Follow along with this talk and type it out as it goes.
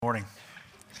Morning.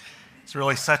 It's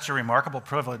really such a remarkable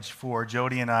privilege for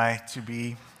Jody and I to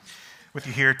be with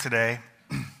you here today.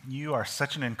 You are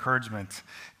such an encouragement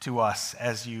to us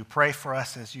as you pray for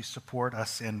us, as you support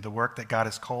us in the work that God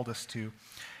has called us to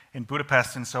in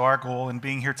Budapest. And so our goal in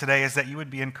being here today is that you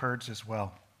would be encouraged as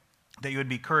well. That you would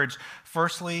be encouraged,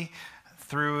 firstly,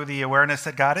 through the awareness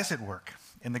that God is at work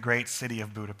in the great city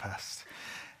of Budapest.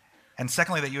 And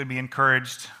secondly, that you would be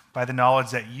encouraged by the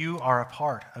knowledge that you are a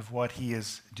part of what he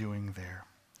is doing there.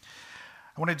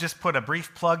 I want to just put a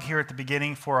brief plug here at the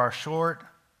beginning for our short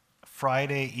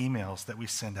Friday emails that we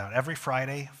send out. Every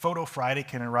Friday, Photo Friday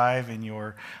can arrive in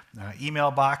your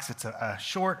email box. It's a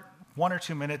short 1 or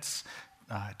 2 minutes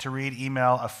to read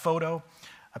email, a photo,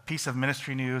 a piece of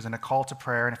ministry news, and a call to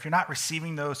prayer. And if you're not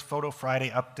receiving those Photo Friday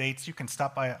updates, you can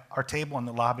stop by our table in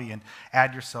the lobby and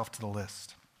add yourself to the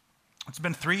list. It's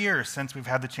been 3 years since we've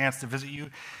had the chance to visit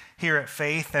you here at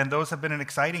Faith, and those have been an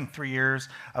exciting 3 years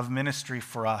of ministry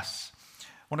for us.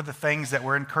 One of the things that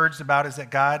we're encouraged about is that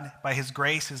God, by his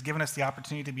grace, has given us the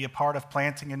opportunity to be a part of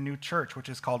planting a new church, which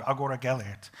is called Agora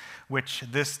Gellert, which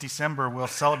this December will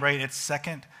celebrate its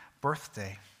 2nd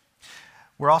birthday.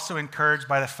 We're also encouraged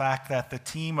by the fact that the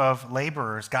team of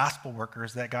laborers, gospel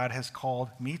workers that God has called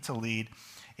me to lead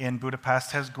in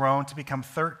Budapest has grown to become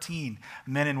 13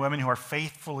 men and women who are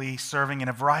faithfully serving in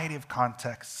a variety of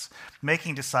contexts,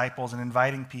 making disciples and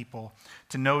inviting people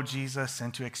to know Jesus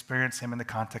and to experience him in the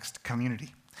context of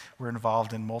community. We're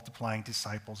involved in multiplying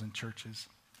disciples in churches.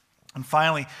 And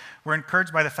finally, we're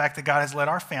encouraged by the fact that God has led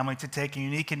our family to take a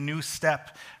unique and new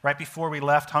step. Right before we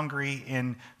left Hungary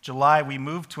in July, we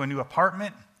moved to a new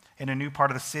apartment in a new part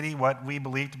of the city, what we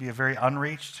believe to be a very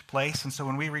unreached place. And so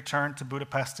when we return to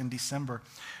Budapest in December,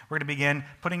 we're going to begin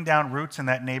putting down roots in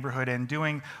that neighborhood and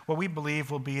doing what we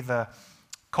believe will be the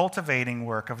cultivating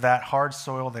work of that hard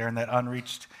soil there in that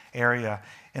unreached area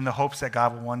in the hopes that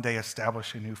God will one day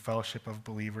establish a new fellowship of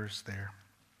believers there.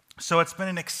 So it's been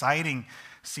an exciting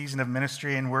season of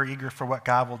ministry, and we're eager for what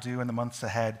God will do in the months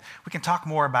ahead. We can talk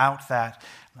more about that.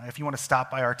 If you want to stop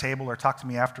by our table or talk to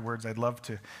me afterwards, I'd love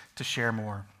to share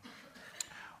more.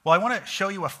 Well, I want to show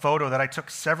you a photo that I took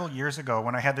several years ago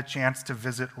when I had the chance to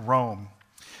visit Rome.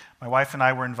 My wife and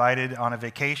I were invited on a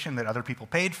vacation that other people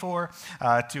paid for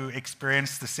to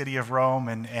experience the city of Rome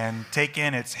and take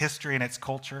in its history and its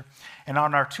culture. And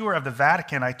on our tour of the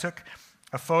Vatican, I took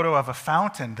a photo of a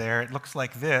fountain there. It looks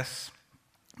like this.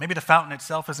 Maybe the fountain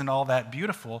itself isn't all that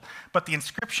beautiful, but the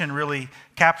inscription really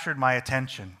captured my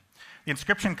attention. The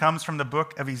inscription comes from the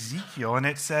book of Ezekiel, and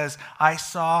it says, "I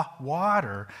saw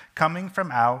water coming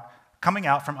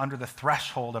out from under the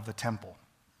threshold of the temple."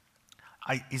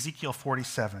 Ezekiel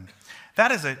 47.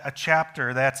 That is a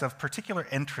chapter that's of particular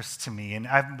interest to me, and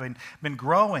I've been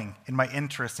growing in my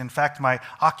interest, in fact, my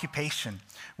occupation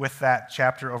with that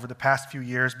chapter over the past few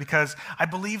years, because I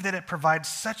believe that it provides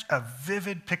such a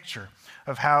vivid picture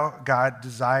of how God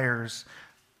desires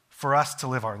for us to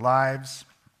live our lives,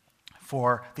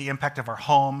 for the impact of our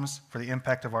homes, for the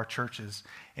impact of our churches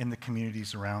in the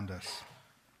communities around us.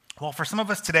 Well, for some of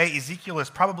us today, Ezekiel is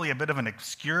probably a bit of an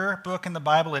obscure book in the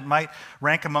Bible. It might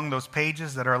rank among those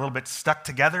pages that are a little bit stuck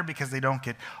together because they don't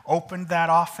get opened that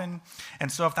often.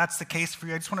 And so if that's the case for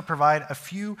you, I just want to provide a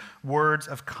few words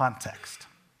of context.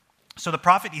 So the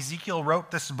prophet Ezekiel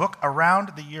wrote this book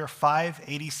around the year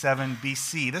 587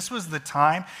 BC. This was the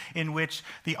time in which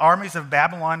the armies of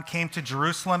Babylon came to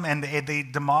Jerusalem and they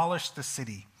demolished the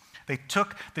city. They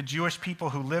took the Jewish people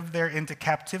who lived there into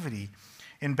captivity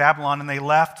in Babylon, and they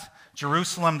left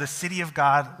Jerusalem, the city of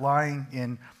God, lying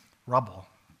in rubble.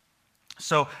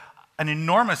 So an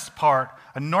enormous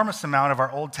amount of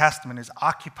our Old Testament is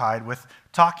occupied with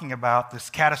talking about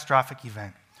this catastrophic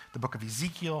event. The book of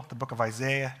Ezekiel, the book of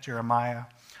Isaiah, Jeremiah,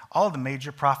 all of the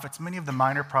major prophets, many of the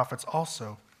minor prophets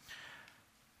also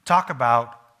talk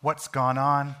about what's gone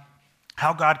on,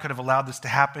 how God could have allowed this to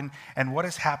happen, and what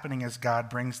is happening as God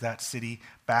brings that city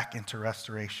back into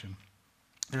restoration.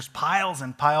 There's piles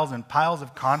and piles and piles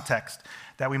of context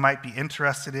that we might be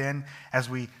interested in as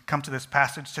we come to this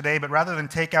passage today, but rather than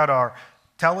take out our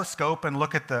telescope and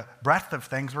look at the breadth of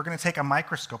things, we're going to take a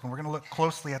microscope and we're going to look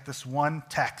closely at this one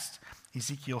text,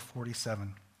 Ezekiel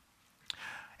 47.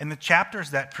 In the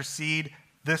chapters that precede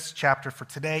this chapter for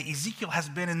today, Ezekiel has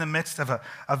been in the midst of a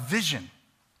vision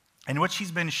in which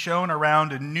he's been shown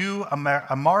around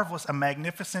a marvelous, a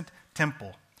magnificent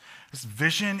temple. This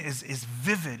vision is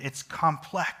vivid, it's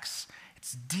complex,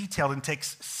 it's detailed, and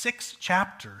takes 6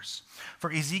 chapters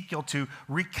for Ezekiel to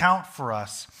recount for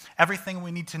us everything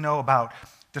we need to know about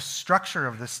the structure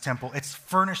of this temple, its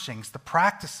furnishings, the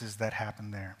practices that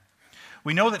happen there.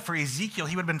 We know that for Ezekiel,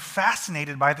 he would have been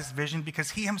fascinated by this vision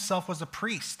because he himself was a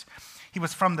priest. He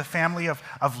was from the family of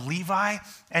Levi,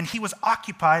 and he was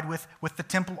occupied with the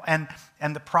temple and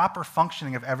the proper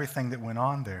functioning of everything that went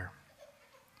on there.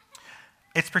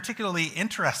 It's particularly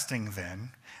interesting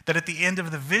then that at the end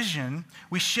of the vision,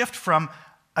 we shift from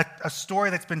a story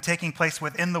that's been taking place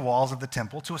within the walls of the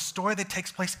temple to a story that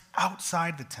takes place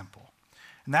outside the temple.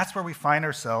 And that's where we find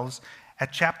ourselves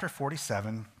at chapter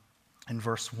 47 and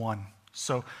verse 1.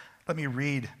 So let me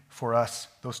read for us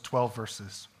those 12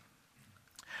 verses.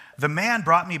 The man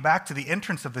brought me back to the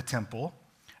entrance of the temple,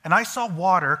 and I saw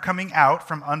water coming out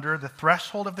from under the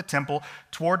threshold of the temple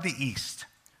toward the east,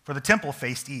 for the temple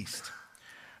faced east.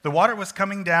 The water was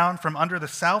coming down from under the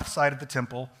south side of the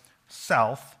temple,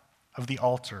 south of the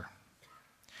altar.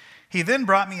 He then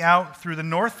brought me out through the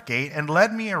north gate and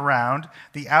led me around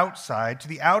the outside to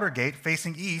the outer gate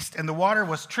facing east, and the water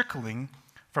was trickling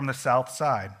from the south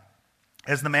side.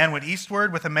 As the man went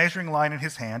eastward with a measuring line in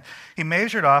his hand, he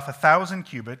measured off 1,000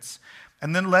 cubits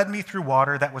and then led me through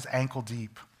water that was ankle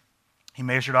deep. He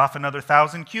measured off another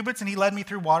 1,000 cubits and he led me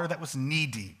through water that was knee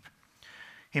deep.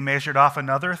 He measured off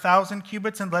another 1,000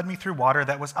 cubits and led me through water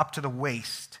that was up to the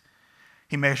waist.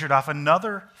 He measured off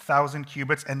another 1,000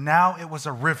 cubits, and now it was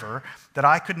a river that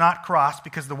I could not cross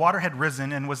because the water had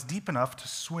risen and was deep enough to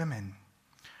swim in,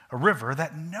 a river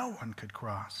that no one could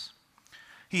cross.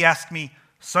 He asked me,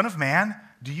 "Son of man,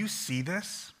 do you see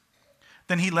this?"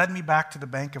 Then he led me back to the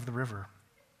bank of the river.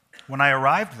 When I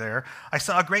arrived there, I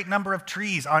saw a great number of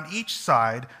trees on each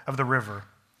side of the river.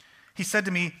 He said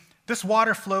to me, "This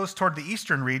water flows toward the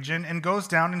eastern region and goes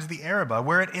down into the Arabah,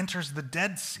 where it enters the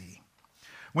Dead Sea.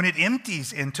 When it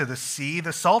empties into the sea,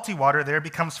 the salty water there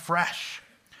becomes fresh.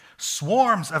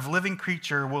 Swarms of living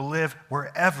creatures will live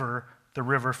wherever the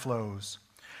river flows.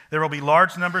 There will be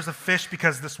large numbers of fish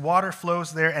because this water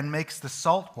flows there and makes the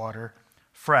salt water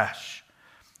fresh.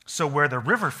 So where the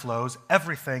river flows,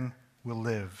 everything will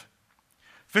live.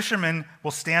 Fishermen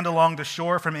will stand along the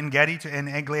shore from En-Gedi to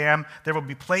En-Eglaim. There will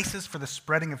be places for the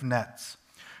spreading of nets.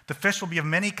 The fish will be of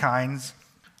many kinds,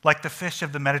 like the fish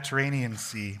of the Mediterranean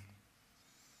Sea.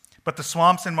 But the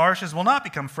swamps and marshes will not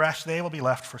become fresh, they will be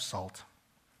left for salt.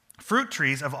 Fruit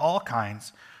trees of all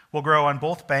kinds will grow on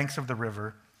both banks of the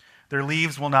river. Their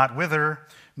leaves will not wither,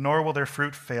 nor will their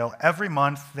fruit fail. Every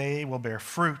month they will bear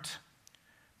fruit,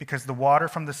 because the water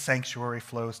from the sanctuary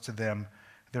flows to them.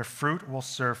 Their fruit will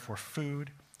serve for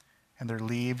food, and their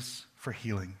leaves for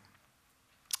healing."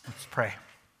 Let's pray.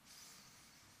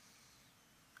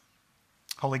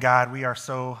 Holy God, we are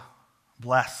so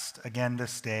blessed again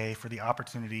this day for the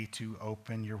opportunity to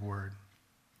open your word.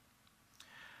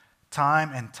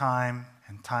 Time and time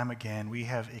and time again, we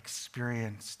have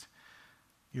experienced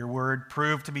your word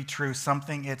proved to be true,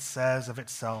 something it says of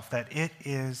itself, that it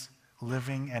is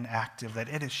living and active, that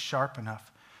it is sharp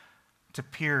enough to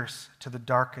pierce to the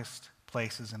darkest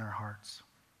places in our hearts.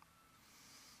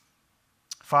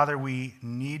 Father, we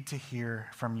need to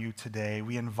hear from you today.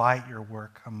 We invite your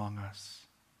work among us.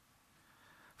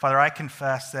 Father, I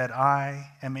confess that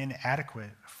I am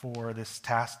inadequate for this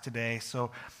task today,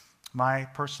 so my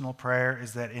personal prayer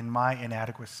is that in my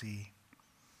inadequacy,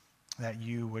 that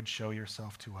you would show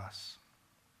yourself to us.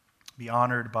 Be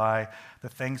honored by the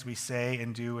things we say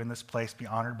and do in this place. Be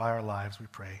honored by our lives, we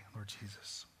pray, Lord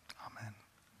Jesus. Amen.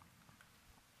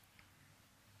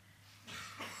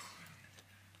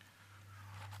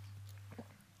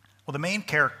 Well, the main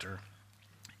character,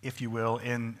 if you will,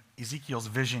 in Ezekiel's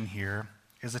vision here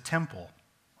is a temple.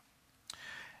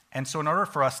 And so in order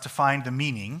for us to find the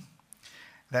meaning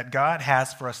that God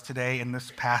has for us today in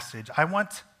this passage, I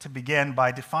want to begin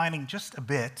by defining just a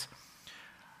bit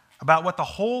about what the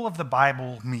whole of the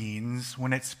Bible means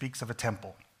when it speaks of a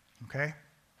temple, okay?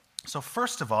 So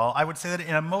first of all, I would say that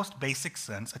in a most basic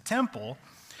sense, a temple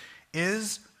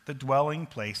is the dwelling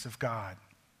place of God.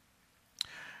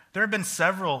 There have been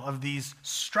several of these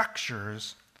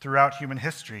structures throughout human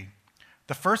history.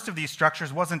 The first of these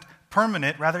structures wasn't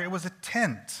permanent, rather it was a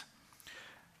tent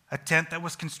that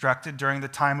was constructed during the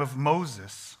time of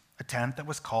Moses, a tent that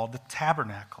was called the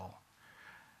tabernacle.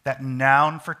 That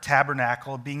noun for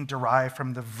tabernacle being derived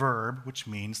from the verb, which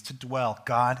means to dwell.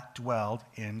 God dwelled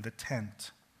in the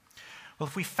tent. Well,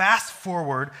 if we fast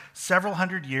forward several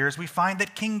hundred years, we find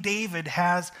that King David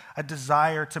has a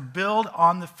desire to build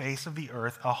on the face of the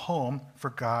earth a home for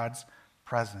God's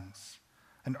presence,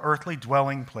 an earthly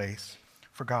dwelling place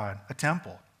for God, a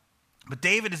temple. But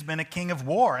David has been a king of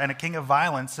war and a king of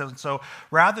violence, and so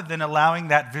rather than allowing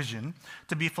that vision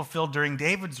to be fulfilled during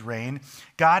David's reign,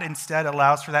 God instead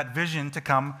allows for that vision to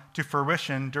come to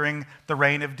fruition during the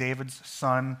reign of David's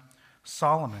son,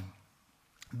 Solomon.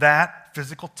 That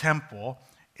physical temple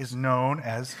is known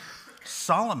as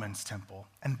Solomon's temple.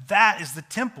 And that is the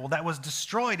temple that was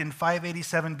destroyed in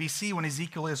 587 BC when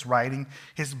Ezekiel is writing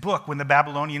his book. When the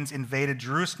Babylonians invaded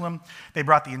Jerusalem, they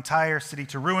brought the entire city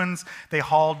to ruins. They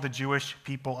hauled the Jewish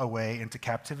people away into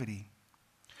captivity.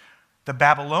 The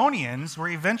Babylonians were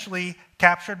eventually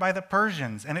captured by the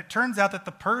Persians, and it turns out that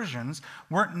the Persians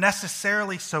weren't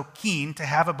necessarily so keen to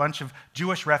have a bunch of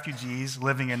Jewish refugees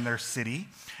living in their city,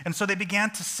 and so they began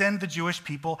to send the Jewish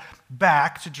people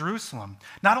back to Jerusalem,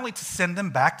 not only to send them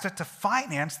back, but to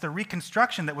finance the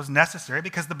reconstruction that was necessary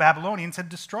because the Babylonians had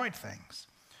destroyed things.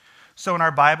 So in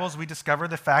our Bibles, we discover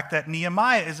the fact that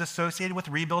Nehemiah is associated with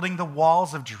rebuilding the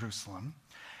walls of Jerusalem,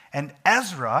 and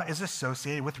Ezra is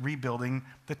associated with rebuilding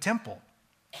the temple.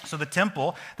 So the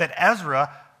temple that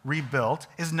Ezra rebuilt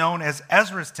is known as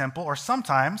Ezra's temple, or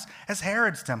sometimes as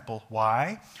Herod's temple.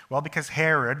 Why? Well, because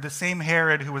Herod, the same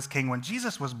Herod who was king when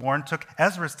Jesus was born, took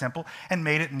Ezra's temple and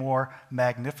made it more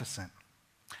magnificent.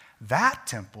 That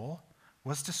temple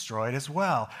was destroyed as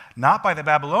well, not by the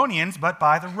Babylonians, but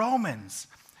by the Romans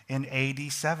in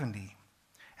AD 70.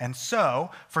 And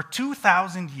so, for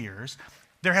 2,000 years,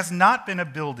 there has not been a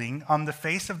building on the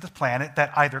face of the planet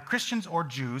that either Christians or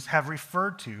Jews have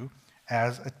referred to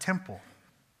as a temple.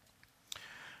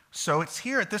 So it's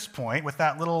here at this point, with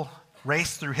that little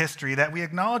race through history, that we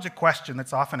acknowledge a question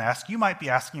that's often asked. You might be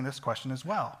asking this question as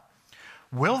well.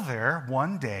 Will there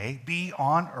one day be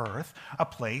on earth a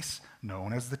place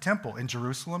known as the temple in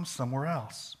Jerusalem, somewhere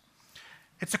else?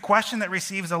 It's a question that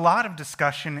receives a lot of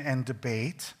discussion and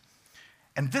debate.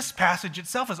 And this passage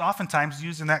itself is oftentimes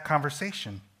used in that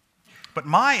conversation. But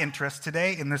my interest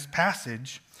today in this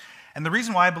passage, and the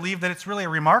reason why I believe that it's really a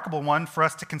remarkable one for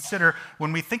us to consider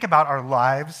when we think about our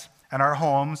lives and our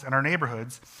homes and our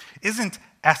neighborhoods, isn't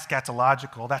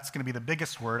eschatological. That's going to be the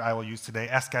biggest word I will use today,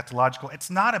 eschatological. It's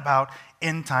not about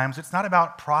end times. It's not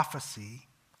about prophecy.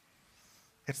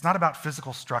 It's not about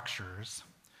physical structures.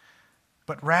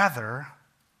 But rather,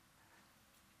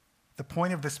 the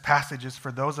point of this passage is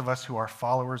for those of us who are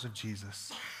followers of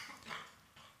Jesus,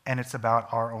 and it's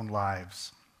about our own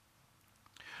lives.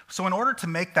 So in order to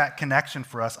make that connection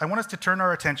for us, I want us to turn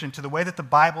our attention to the way that the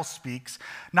Bible speaks,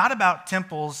 not about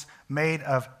temples made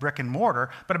of brick and mortar,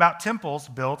 but about temples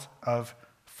built of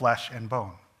flesh and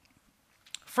bone.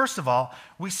 First of all,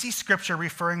 we see Scripture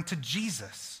referring to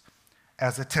Jesus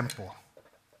as a temple,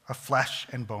 a flesh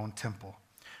and bone temple.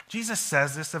 Jesus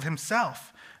says this of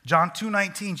himself. John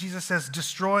 2:19, Jesus says,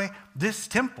 "Destroy this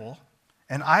temple,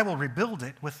 and I will rebuild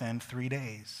it within 3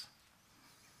 days."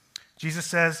 Jesus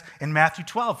says in Matthew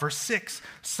 12, verse 6,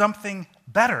 something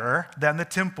better than the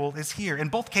temple is here. In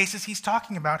both cases, he's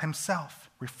talking about himself,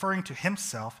 referring to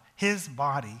himself, his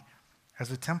body, as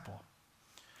a temple.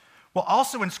 Well,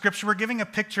 also in Scripture, we're giving a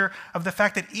picture of the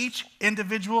fact that each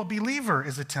individual believer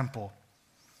is a temple.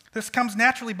 This comes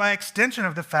naturally by extension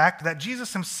of the fact that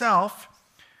Jesus himself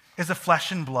is a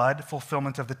flesh and blood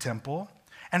fulfillment of the temple.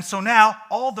 And so now,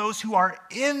 all those who are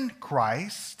in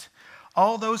Christ,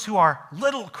 all those who are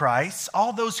little Christs,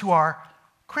 all those who are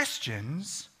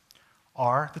Christians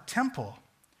are the temple.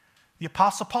 The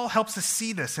Apostle Paul helps us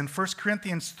see this in 1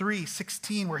 Corinthians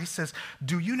 3:16, where he says,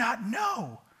 "Do you not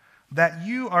know that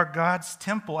you are God's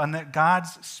temple and that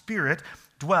God's Spirit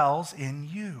dwells in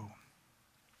you?"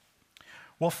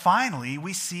 Well, finally,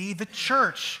 we see the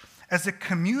church as a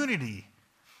community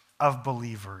of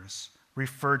believers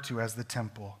referred to as the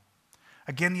temple.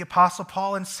 Again, the Apostle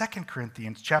Paul in 2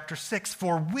 Corinthians chapter 6,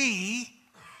 "For we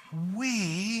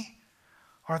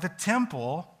are the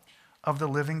temple of the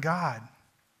living God."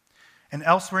 And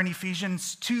elsewhere in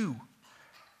Ephesians 2,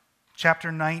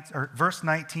 chapter 9, or verse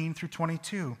 19 through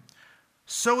 22,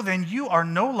 "So then you are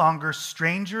no longer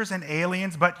strangers and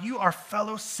aliens, but you are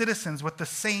fellow citizens with the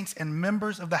saints and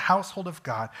members of the household of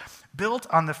God, built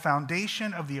on the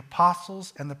foundation of the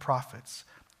apostles and the prophets,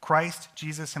 Christ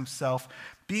Jesus himself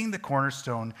being the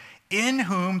cornerstone, in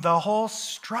whom the whole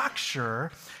structure,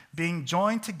 being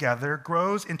joined together,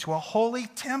 grows into a holy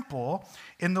temple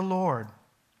in the Lord.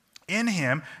 In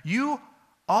him you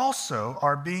also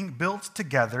are being built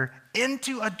together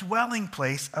into a dwelling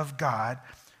place of God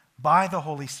by the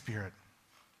Holy Spirit."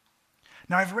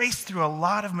 Now, I've raced through a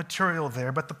lot of material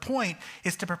there, but the point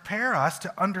is to prepare us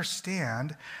to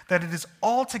understand that it is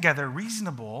altogether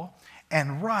reasonable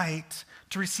and right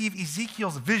to receive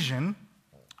Ezekiel's vision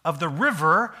of the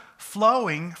river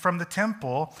flowing from the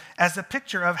temple as a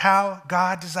picture of how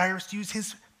God desires to use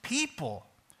his people,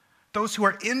 those who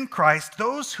are in Christ,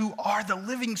 those who are the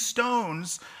living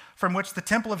stones from which the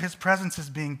temple of his presence is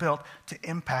being built to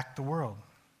impact the world.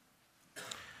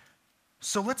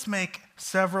 So let's make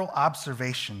several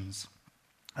observations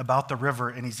about the river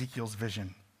in Ezekiel's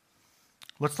vision.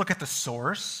 Let's look at the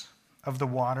source of the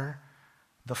water,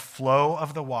 the flow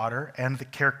of the water, and the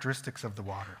characteristics of the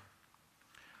water.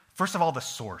 First of all, the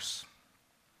source.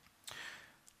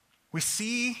 We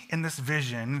see in this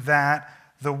vision that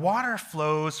the water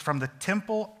flows from the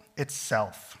temple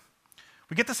itself.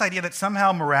 We get this idea that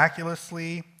somehow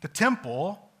miraculously the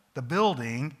temple, the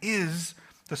building, is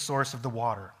the source of the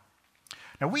water.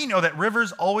 Now we know that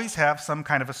rivers always have some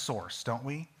kind of a source, don't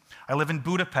we? I live in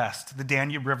Budapest. The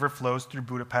Danube River flows through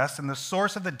Budapest, and the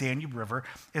source of the Danube River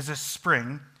is a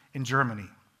spring in Germany.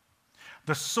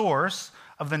 The source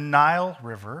of the Nile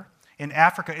River in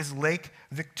Africa is Lake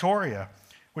Victoria,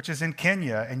 which is in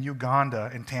Kenya and Uganda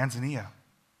and Tanzania.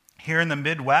 Here in the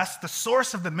Midwest, the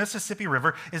source of the Mississippi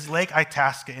River is Lake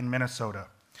Itasca in Minnesota.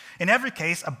 In every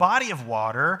case, a body of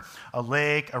water, a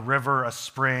lake, a river, a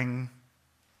spring,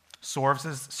 serves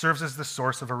as the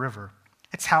source of a river.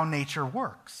 It's how nature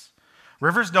works.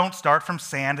 Rivers don't start from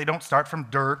sand, they don't start from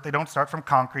dirt, they don't start from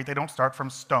concrete, they don't start from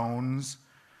stones,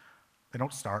 they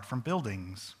don't start from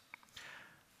buildings.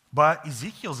 But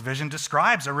Ezekiel's vision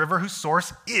describes a river whose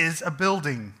source is a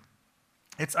building.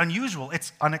 It's unusual,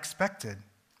 it's unexpected.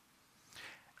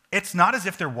 It's not as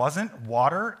if there wasn't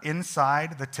water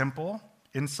inside the temple,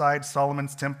 inside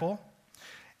Solomon's temple.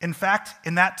 In fact,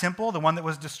 in that temple, the one that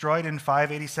was destroyed in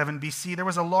 587 BC, there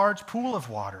was a large pool of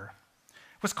water.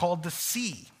 It was called the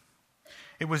sea.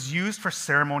 It was used for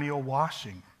ceremonial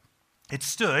washing. It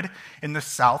stood in the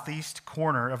southeast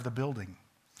corner of the building.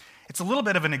 It's a little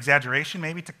bit of an exaggeration,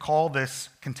 maybe, to call this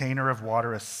container of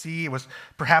water a sea. It was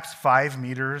perhaps 5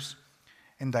 meters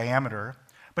in diameter.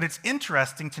 But it's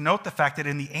interesting to note the fact that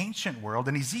in the ancient world,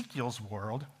 in Ezekiel's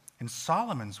world, in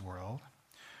Solomon's world,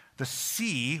 the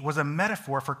sea was a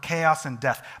metaphor for chaos and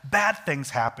death. Bad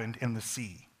things happened in the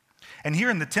sea. And here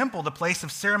in the temple, the place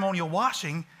of ceremonial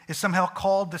washing is somehow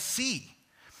called the sea.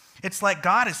 It's like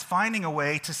God is finding a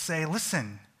way to say,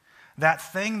 listen, that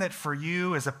thing that for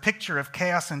you is a picture of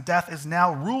chaos and death is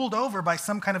now ruled over by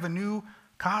some kind of a new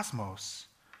cosmos,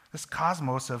 this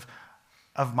cosmos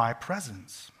of my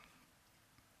presence.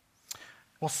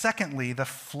 Well, secondly, the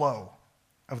flow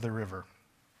of the river.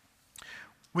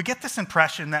 We get this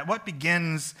impression that what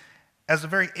begins as a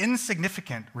very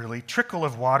insignificant, really, trickle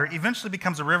of water eventually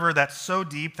becomes a river that's so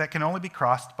deep that can only be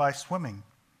crossed by swimming.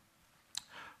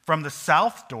 From the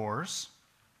south doors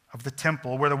of the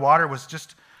temple, where the water was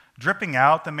just dripping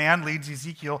out, the man leads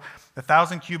Ezekiel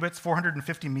 1,000 cubits,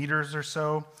 450 meters or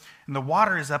so, and the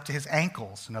water is up to his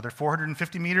ankles, another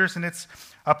 450 meters, and it's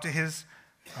up to his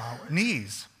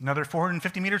knees. Another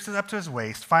 450 meters is up to his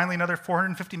waist. Finally, another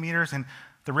 450 meters, and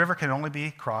the river can only be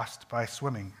crossed by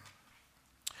swimming.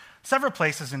 Several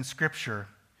places in Scripture,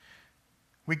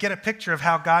 we get a picture of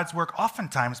how God's work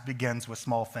oftentimes begins with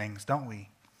small things, don't we?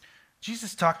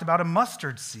 Jesus talked about a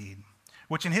mustard seed,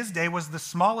 which in his day was the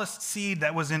smallest seed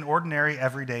that was in ordinary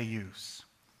everyday use.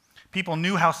 People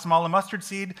knew how small a mustard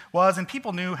seed was, and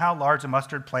people knew how large a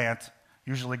mustard plant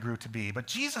usually grew to be. But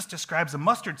Jesus describes a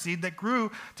mustard seed that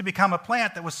grew to become a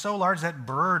plant that was so large that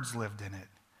birds lived in it.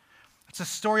 It's a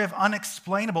story of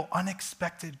unexplainable,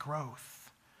 unexpected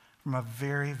growth from a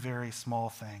very, very small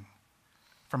thing,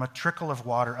 from a trickle of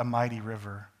water, a mighty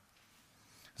river.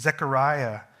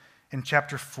 Zechariah in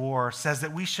chapter 4 says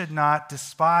that we should not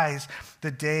despise the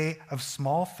day of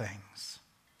small things.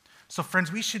 So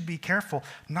friends, we should be careful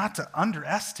not to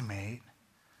underestimate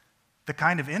the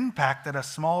kind of impact that a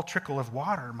small trickle of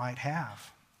water might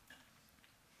have.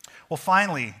 Well,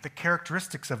 finally, the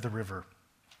characteristics of the river.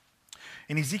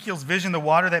 In Ezekiel's vision, the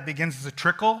water that begins as a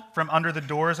trickle from under the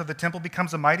doors of the temple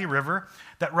becomes a mighty river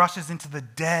that rushes into the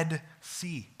Dead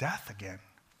Sea, death again.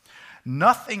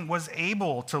 Nothing was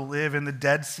able to live in the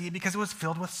Dead Sea because it was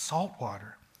filled with salt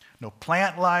water. No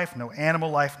plant life, no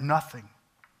animal life, nothing.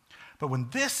 But when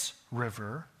this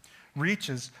river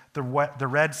reaches the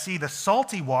Red Sea, the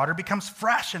salty water becomes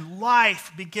fresh and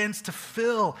life begins to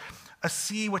fill a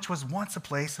sea which was once a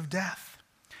place of death.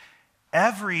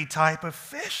 Every type of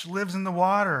fish lives in the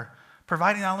water,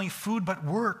 providing not only food but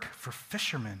work for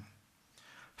fishermen.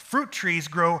 Fruit trees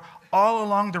grow all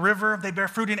along the river. They bear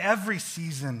fruit in every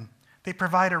season. They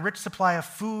provide a rich supply of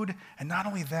food, and not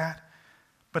only that,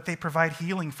 but they provide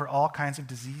healing for all kinds of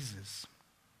diseases.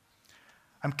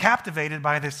 I'm captivated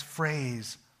by this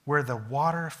phrase, where the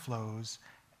water flows,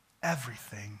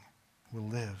 everything will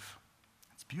live.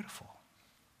 It's beautiful.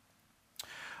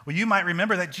 Well, you might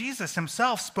remember that Jesus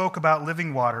himself spoke about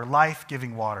living water,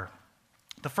 life-giving water.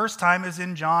 The first time is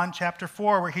in John chapter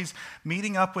 4, where he's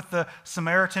meeting up with the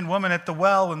Samaritan woman at the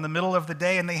well in the middle of the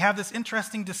day, and they have this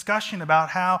interesting discussion about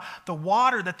how the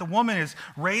water that the woman is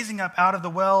raising up out of the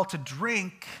well to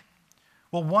drink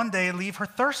will one day leave her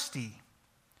thirsty.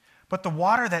 But the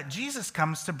water that Jesus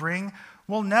comes to bring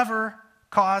will never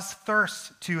cause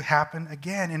thirst to happen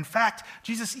again. In fact,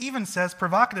 Jesus even says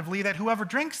provocatively that whoever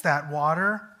drinks that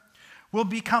water will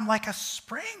become like a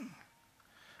spring,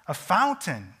 a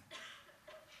fountain.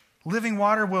 Living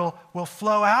water will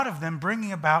flow out of them,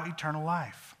 bringing about eternal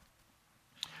life.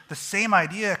 The same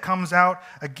idea comes out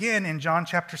again in John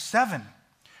chapter 7.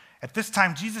 At this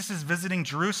time, Jesus is visiting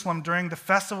Jerusalem during the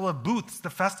Festival of Booths, the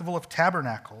Festival of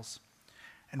Tabernacles.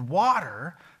 And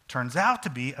water turns out to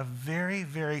be a very,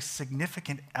 very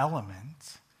significant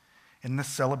element in the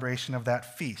celebration of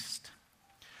that feast.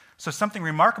 So something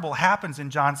remarkable happens in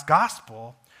John's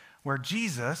gospel where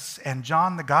Jesus and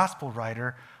John, the gospel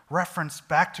writer, reference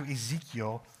back to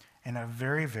Ezekiel in a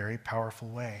very, very powerful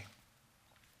way.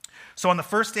 So on the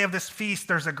first day of this feast,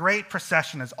 there's a great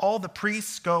procession as all the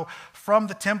priests go from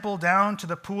the temple down to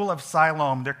the pool of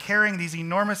Siloam. They're carrying these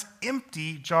enormous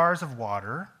empty jars of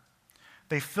water.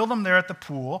 They fill them there at the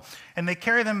pool, and they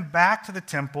carry them back to the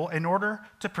temple in order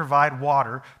to provide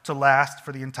water to last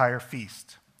for the entire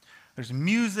feast. There's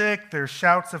music, there's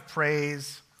shouts of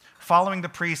praise, following the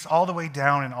priests all the way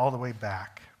down and all the way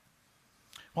back.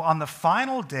 Well, on the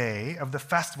final day of the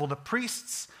festival, the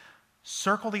priests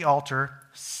circle the altar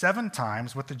 7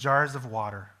 times with the jars of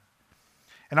water.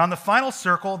 And on the final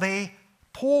circle, they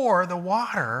pour the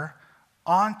water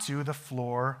onto the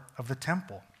floor of the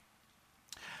temple.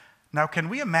 Now, can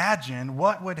we imagine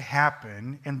what would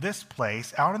happen in this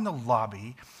place, out in the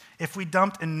lobby, if we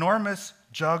dumped enormous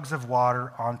jugs of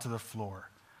water onto the floor?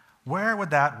 Where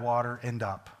would that water end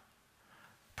up?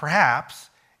 Perhaps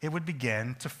it would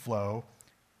begin to flow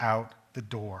out the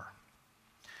door.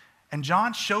 And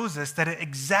John shows us that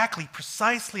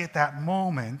precisely at that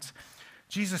moment,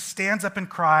 Jesus stands up and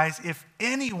cries, "If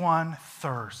anyone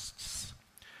thirsts,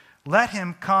 let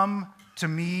him come to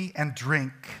me and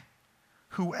drink.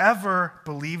 Whoever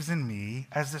believes in me,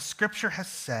 as the scripture has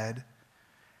said,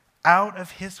 out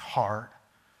of his heart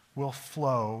will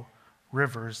flow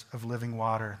rivers of living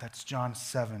water." That's John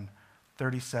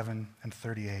 7:37 and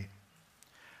 38.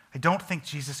 I don't think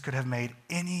Jesus could have made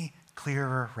any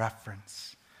clearer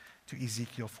reference to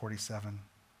Ezekiel 47.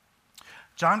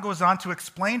 John goes on to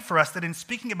explain for us that in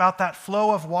speaking about that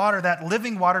flow of water, that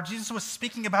living water, Jesus was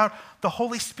speaking about the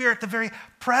Holy Spirit, the very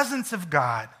presence of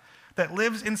God that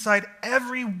lives inside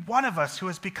every one of us who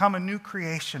has become a new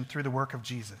creation through the work of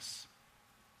Jesus.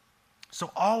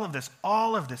 So all of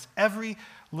this, every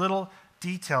little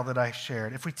detail that I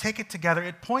shared, if we take it together,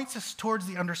 it points us towards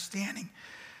the understanding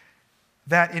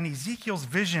that in Ezekiel's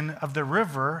vision of the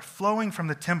river flowing from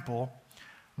the temple,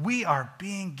 we are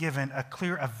being given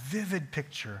a vivid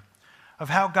picture of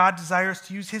how God desires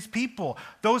to use his people,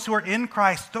 those who are in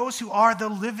Christ, those who are the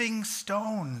living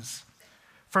stones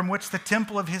from which the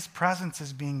temple of his presence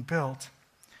is being built,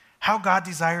 how God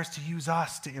desires to use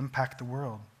us to impact the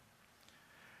world.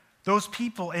 Those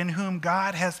people in whom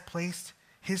God has placed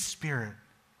his Spirit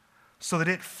so that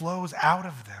it flows out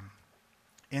of them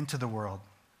into the world.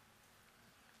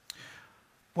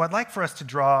 Well, I'd like for us to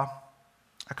draw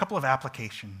a couple of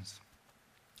applications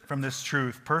from this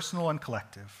truth, personal and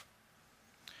collective.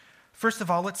 First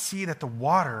of all, let's see that the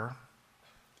water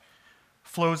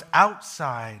flows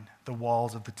outside the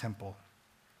walls of the temple.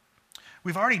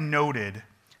 We've already noted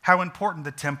how important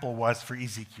the temple was for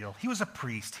Ezekiel. He was a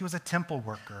priest. He was a temple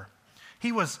worker.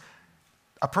 He was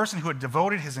a person who had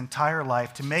devoted his entire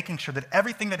life to making sure that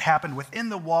everything that happened within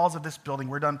the walls of this building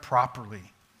were done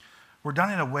properly, were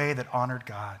done in a way that honored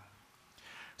God.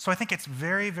 So I think it's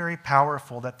very, very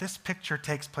powerful that this picture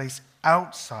takes place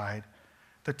outside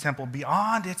the temple,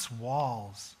 beyond its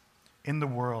walls in the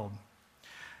world.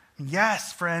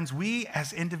 Yes, friends, we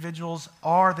as individuals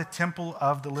are the temple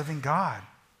of the living God.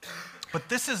 But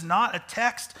this is not a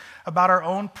text about our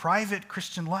own private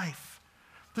Christian life.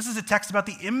 This is a text about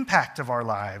the impact of our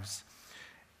lives.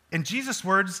 In Jesus'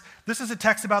 words, this is a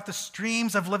text about the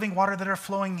streams of living water that are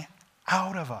flowing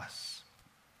out of us.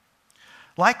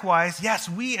 Likewise, yes,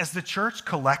 we as the church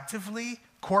collectively,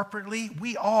 corporately,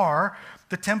 we are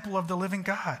the temple of the living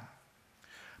God.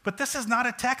 But this is not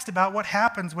a text about what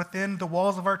happens within the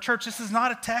walls of our church. This is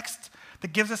not a text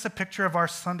that gives us a picture of our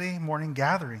Sunday morning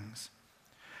gatherings.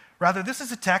 Rather, this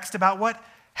is a text about what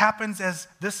happens as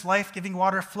this life-giving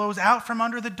water flows out from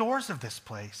under the doors of this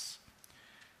place,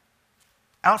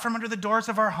 out from under the doors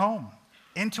of our home,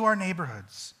 into our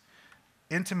neighborhoods,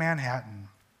 into Manhattan.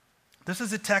 This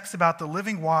is a text about the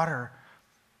living water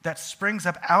that springs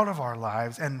up out of our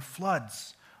lives and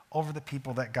floods over the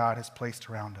people that God has placed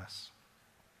around us.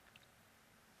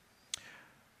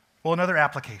 Well, another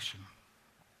application.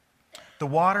 The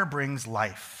water brings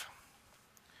life.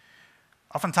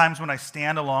 Oftentimes when I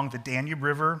stand along the Danube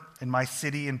River in my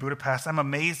city in Budapest, I'm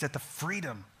amazed at the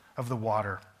freedom of the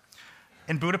water.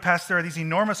 In Budapest, there are these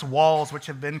enormous walls which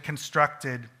have been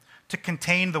constructed to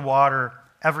contain the water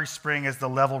every spring as the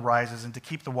level rises and to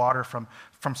keep the water from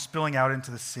spilling out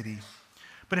into the city.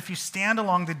 But if you stand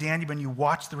along the Danube and you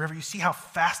watch the river, you see how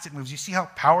fast it moves. You see how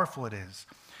powerful it is.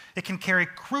 It can carry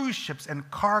cruise ships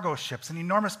and cargo ships and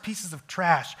enormous pieces of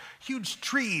trash. Huge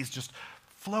trees just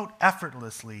float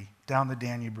effortlessly down the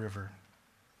Danube River.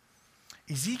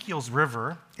 Ezekiel's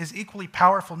river is equally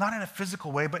powerful, not in a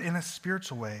physical way, but in a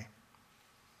spiritual way.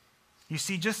 You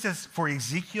see, just as for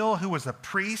Ezekiel, who was a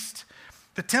priest,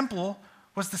 the temple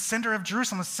was the center of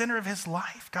Jerusalem, the center of his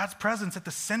life, God's presence at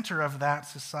the center of that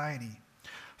society.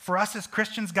 For us as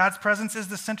Christians, God's presence is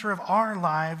the center of our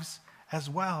lives as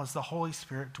well as the Holy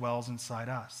Spirit dwells inside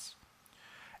us.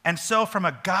 And so from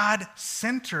a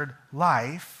God-centered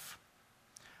life,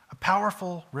 a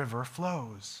powerful river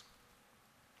flows.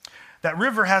 That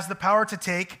river has the power to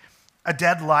take a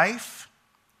dead life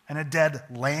and a dead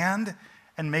land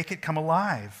and make it come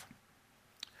alive.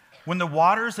 When the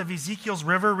waters of Ezekiel's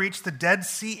river reach the Dead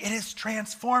Sea, it is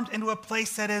transformed into a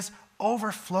place that is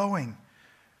overflowing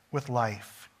with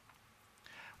life.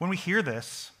 When we hear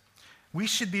this, we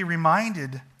should be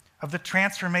reminded of the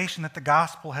transformation that the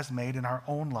gospel has made in our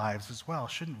own lives as well,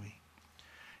 shouldn't we?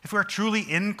 If we are truly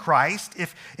in Christ,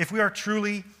 if we are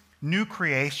truly new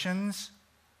creations,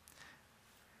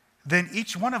 then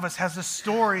each one of us has a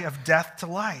story of death to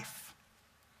life.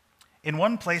 In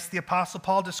one place, the Apostle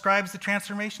Paul describes the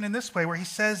transformation in this way, where he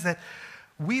says that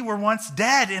we were once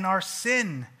dead in our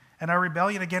sin and our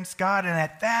rebellion against God, and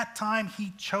at that time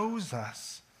he chose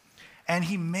us, and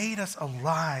he made us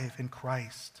alive in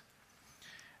Christ.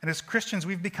 And as Christians,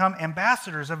 we've become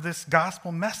ambassadors of this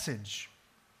gospel message.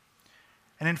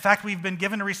 And in fact, we've been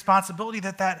given a responsibility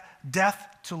that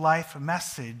death to life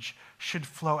message should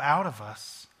flow out of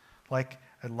us like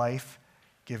a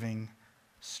life-giving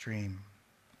stream.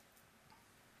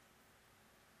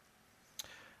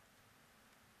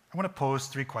 I want to pose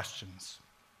 3 questions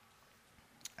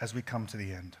as we come to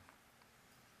the end.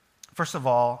 First of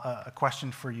all, a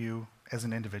question for you as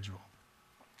an individual.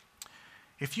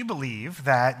 If you believe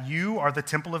that you are the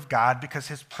temple of God because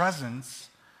his presence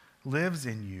lives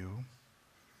in you,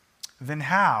 then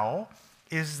how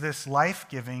is this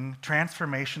life-giving,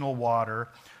 transformational water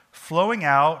flowing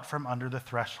out from under the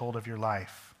threshold of your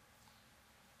life?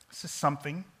 This is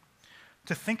something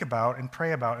to think about and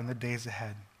pray about in the days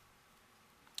ahead.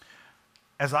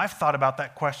 As I've thought about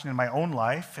that question in my own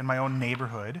life, in my own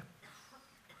neighborhood,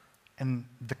 and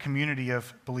the community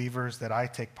of believers that I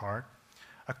take part,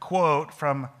 a quote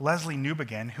from Lesslie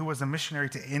Newbigin, who was a missionary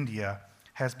to India,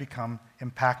 has become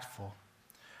impactful.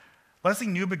 Lesslie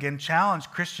Newbigin challenged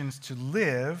Christians to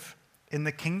live in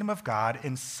the kingdom of God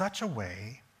in such a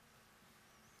way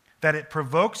that it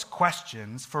provokes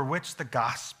questions for which the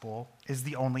gospel is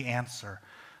the only answer.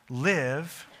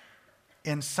 Live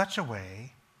in such a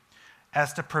way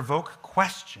as to provoke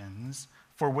questions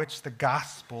for which the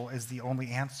gospel is the only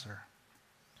answer.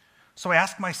 So I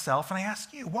ask myself, and I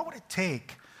ask you, what would it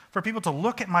take for people to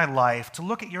look at my life, to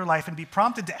look at your life, and be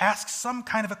prompted to ask some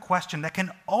kind of a question that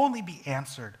can only be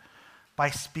answered by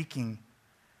speaking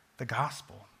the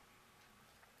gospel?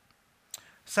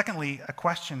 Secondly, a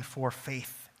question for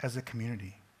faith as a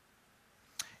community.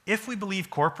 If we believe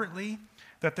corporately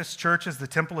that this church is the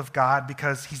temple of God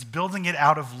because he's building it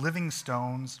out of living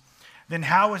stones, then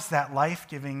how is that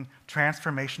life-giving,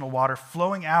 transformational water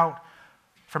flowing out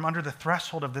from under the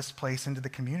threshold of this place into the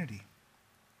community?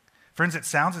 Friends, it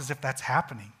sounds as if that's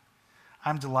happening.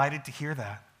 I'm delighted to hear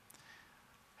that.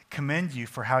 I commend you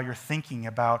for how you're thinking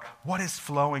about what is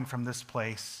flowing from this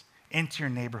place into your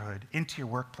neighborhood, into your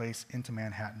workplace, into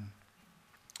Manhattan.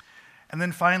 And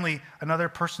then finally, another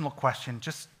personal question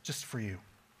just for you.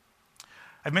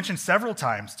 I've mentioned several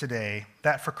times today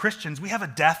that for Christians, we have a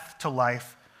death to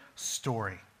life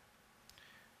story.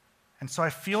 And so I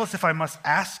feel as if I must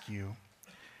ask you,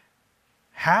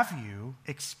 have you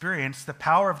experienced the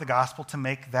power of the gospel to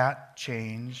make that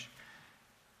change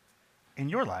in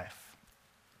your life?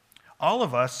 All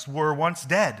of us were once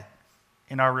dead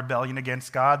in our rebellion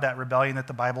against God, that rebellion that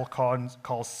the Bible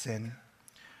calls sin.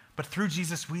 But through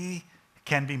Jesus, we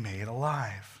can be made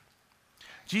alive.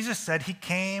 Jesus said he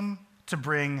came to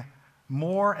bring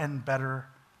more and better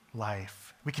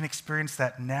life. We can experience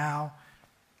that now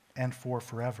and for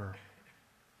forever.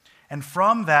 And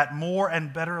from that more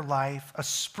and better life, a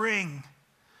spring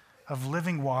of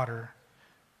living water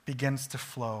begins to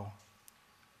flow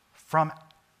from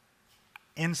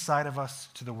inside of us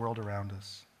to the world around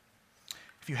us.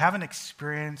 If you haven't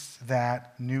experienced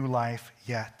that new life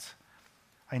yet,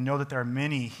 I know that there are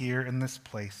many here in this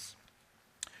place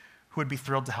who would be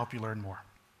thrilled to help you learn more.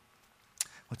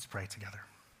 Let's pray together.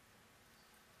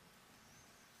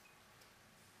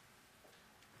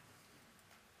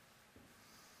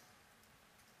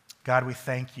 God, we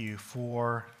thank you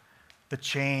for the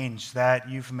change that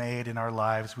you've made in our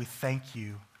lives. We thank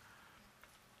you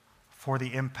for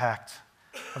the impact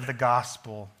of the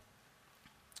gospel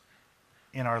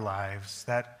in our lives,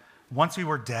 that once we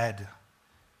were dead,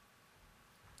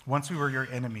 once we were your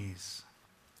enemies,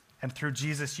 and through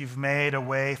Jesus, you've made a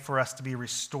way for us to be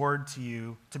restored to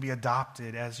you, to be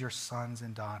adopted as your sons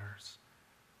and daughters.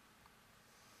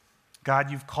 God,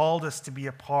 you've called us to be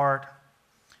a part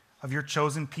of your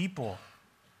chosen people.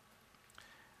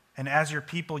 And as your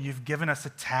people, you've given us a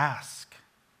task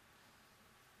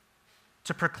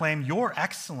to proclaim your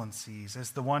excellencies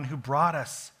as the one who brought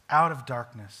us out of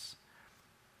darkness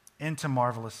into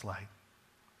marvelous light.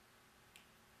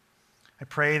 I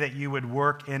pray that you would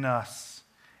work in us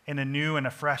in a new and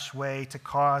a fresh way to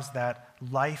cause that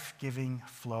life-giving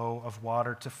flow of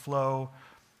water to flow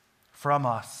from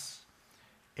us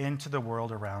into the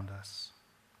world around us.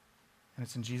 And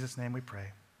it's in Jesus' name we pray.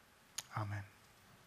 Amen.